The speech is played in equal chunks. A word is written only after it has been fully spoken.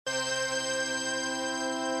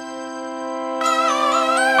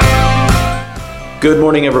Good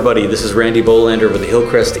morning, everybody. This is Randy Bolander with the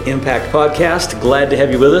Hillcrest Impact Podcast. Glad to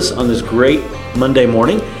have you with us on this great Monday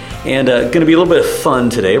morning. And going to be a little bit of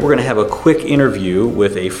fun today. We're going to have a quick interview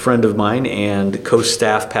with a friend of mine and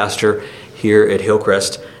co-staff pastor here at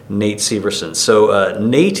Hillcrest, Nate Severson. So,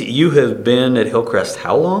 Nate, you have been at Hillcrest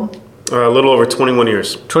how long? A little over 21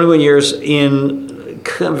 years. 21 years in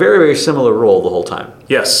a very, very similar role the whole time.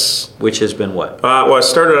 Yes. Which has been what? Well, I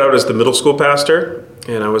started out as the middle school pastor,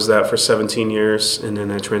 and I was that for 17 years, and then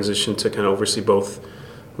I transitioned to kind of oversee both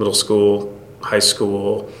middle school, high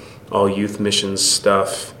school, all youth missions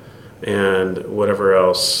stuff, and whatever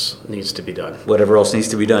else needs to be done. Whatever else needs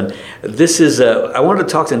to be done. This is, I wanted to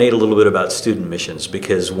talk to Nate a little bit about student missions,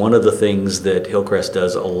 because one of the things that Hillcrest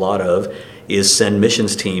does a lot of is send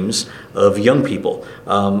missions teams of young people.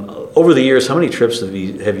 Over the years, how many trips have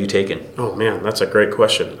you taken? Oh man, that's a great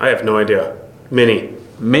question. I have no idea. Many.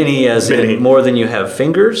 Many as in more than you have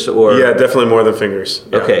fingers? Or Yeah, definitely more than fingers.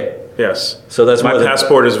 Yeah. Okay. Yes. So that's my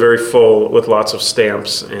passport is very full with lots of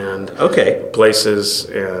stamps and places,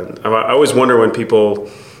 and I always wonder when people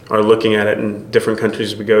are looking at it in different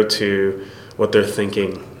countries we go to, what they're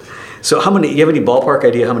thinking. So you have any ballpark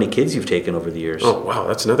idea how many kids you've taken over the years? Oh wow,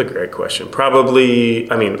 that's another great question. Probably,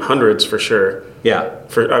 hundreds for sure. Yeah.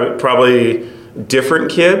 Probably different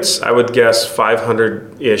kids. I would guess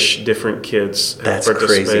 500-ish different kids have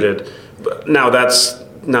participated. Crazy. But now that's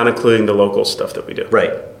not including the local stuff that we do.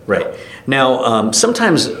 Right. Now,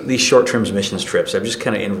 sometimes these short-term missions trips, I'm just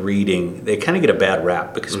kind of in reading, they kind of get a bad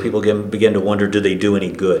rap because people begin to wonder, do they do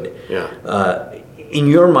any good? Yeah. In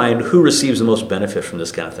your mind, who receives the most benefit from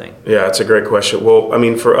this kind of thing? Yeah, that's a great question. Well,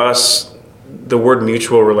 for us, the word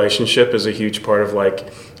mutual relationship is a huge part of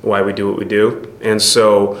why we do what we do. And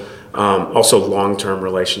so also long-term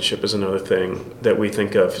relationship is another thing that we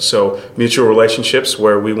think of. So mutual relationships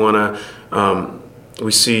where we want to,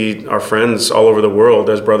 we see our friends all over the world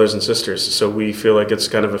as brothers and sisters. So we feel like it's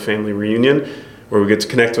kind of a family reunion where we get to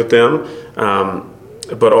connect with them,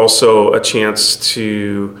 but also a chance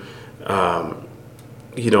to, for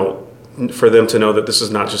them to know that this is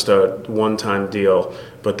not just a one-time deal,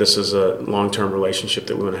 but this is a long-term relationship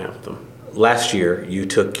that we want to have with them. Last year, you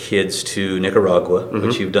took kids to Nicaragua,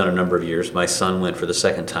 which you've done a number of years. My son went for the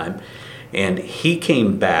second time, and he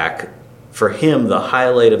came back. For him, the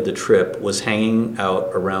highlight of the trip was hanging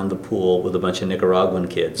out around the pool with a bunch of Nicaraguan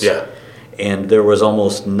kids. Yeah. And there was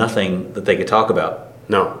almost nothing that they could talk about.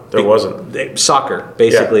 No, there wasn't. Soccer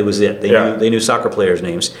basically was it. They knew soccer players'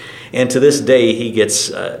 names. And to this day, he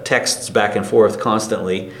gets texts back and forth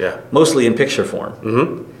constantly, mostly in picture form.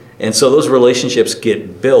 Mm-hmm. And so those relationships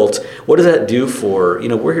get built. What does that do for,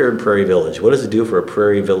 we're here in Prairie Village. What does it do for a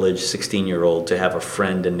Prairie Village 16-year-old to have a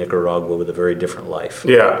friend in Nicaragua with a very different life?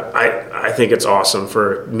 Yeah, I think it's awesome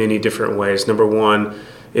for many different ways. Number one,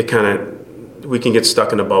 we can get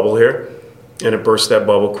stuck in a bubble here, and it bursts that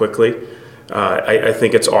bubble quickly. I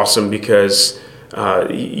think it's awesome because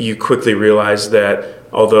you quickly realize that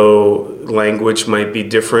although language might be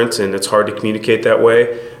different and it's hard to communicate that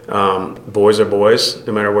way, boys are boys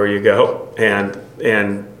no matter where you go, and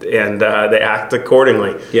they act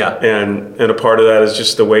accordingly. Yeah. And a part of that is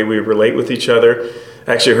just the way we relate with each other.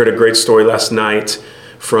 I actually heard a great story last night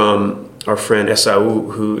from our friend Esau,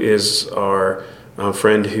 who is our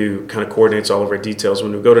friend who kind of coordinates all of our details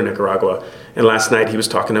when we go to Nicaragua. And last night he was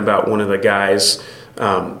talking about one of the guys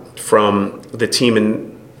from the team,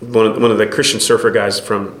 and one of the Christian surfer guys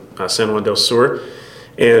from San Juan del Sur.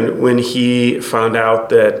 And when he found out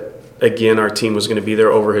that, again, our team was going to be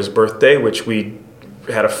there over his birthday, which we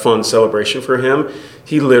had a fun celebration for him,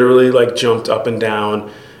 he literally jumped up and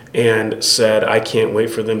down and said, I can't wait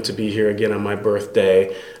for them to be here again on my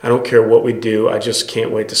birthday. I don't care what we do. I just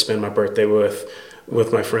can't wait to spend my birthday with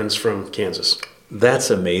my friends from Kansas. That's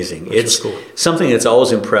amazing. It's cool. Something that's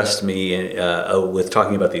always impressed me with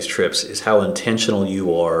talking about these trips is how intentional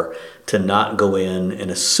you are to not go in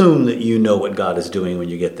and assume that you know what God is doing when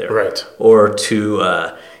you get there. Right. Or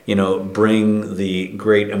to bring the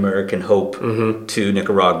great American hope to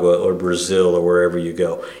Nicaragua or Brazil or wherever you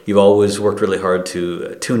go. You've always worked really hard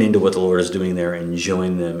to tune into what the Lord is doing there and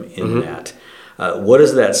join them in that. What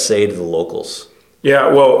does that say to the locals? Yeah,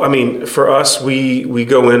 well, for us, we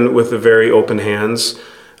go in with very open hands.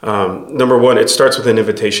 Number one, it starts with an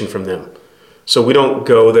invitation from them. So we don't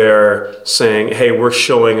go there saying, hey, we're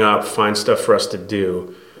showing up, find stuff for us to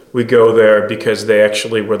do. We go there because they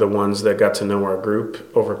actually were the ones that got to know our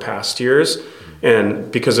group over past years.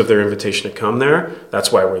 And because of their invitation to come there,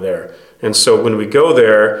 that's why we're there. And so when we go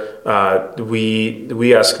there,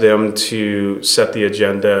 we ask them to set the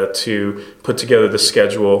agenda, to put together the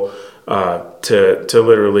schedule, to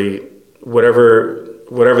literally whatever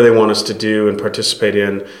whatever they want us to do and participate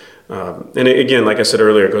in. And again, like I said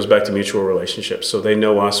earlier, it goes back to mutual relationships. So they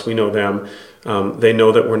know us, we know them. They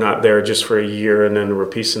know that we're not there just for a year and then we're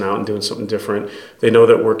peacing out and doing something different. They know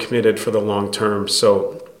that we're committed for the long term.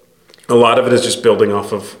 So a lot of it is just building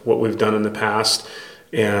off of what we've done in the past,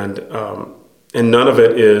 and none of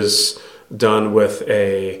it is done with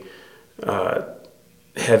a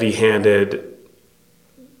heavy-handed,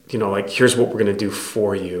 like, here's what we're going to do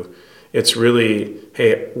for you. It's really,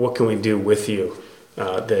 hey, what can we do with you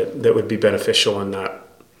that would be beneficial and not,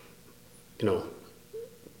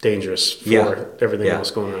 dangerous for everything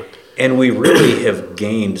else going on. And we really have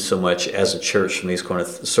gained so much as a church from these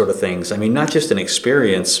sort of things. I mean, not just an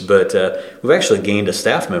experience, but we've actually gained a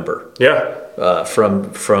staff member. Yeah.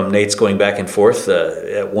 From Nate's going back and forth.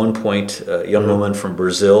 At one point, a young woman from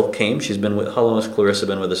Brazil came. She's been with, how long has Clarissa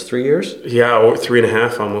been with us? 3 years? Yeah,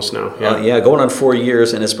 3.5 almost now. Yeah, going on 4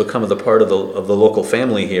 years, and it's become the part of the local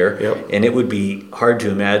family here. Yep. And it would be hard to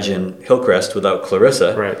imagine Hillcrest without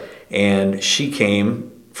Clarissa. Right. And she came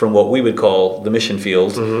from what we would call the mission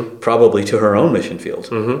field, probably to her own mission field.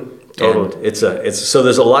 Totally. And it's so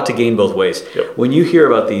there's a lot to gain both ways. Yep. When you hear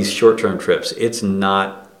about these short-term trips, it's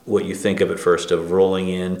not what you think of at first, of rolling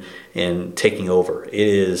in and taking over. It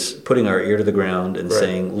is putting our ear to the ground and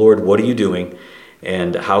saying, Lord, what are you doing?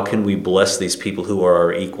 And how can we bless these people who are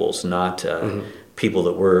our equals, not people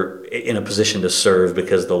that we're in a position to serve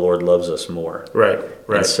because the Lord loves us more. Right.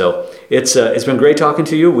 And so it's been great talking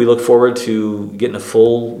to you. We look forward to getting a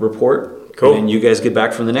full report. Cool. And you guys get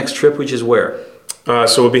back from the next trip, which is where?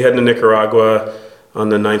 So we'll be heading to Nicaragua on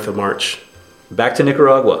the 9th of March. Back to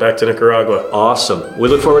Nicaragua. Back to Nicaragua. Awesome. We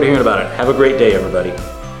look forward to hearing about it. Have a great day, everybody.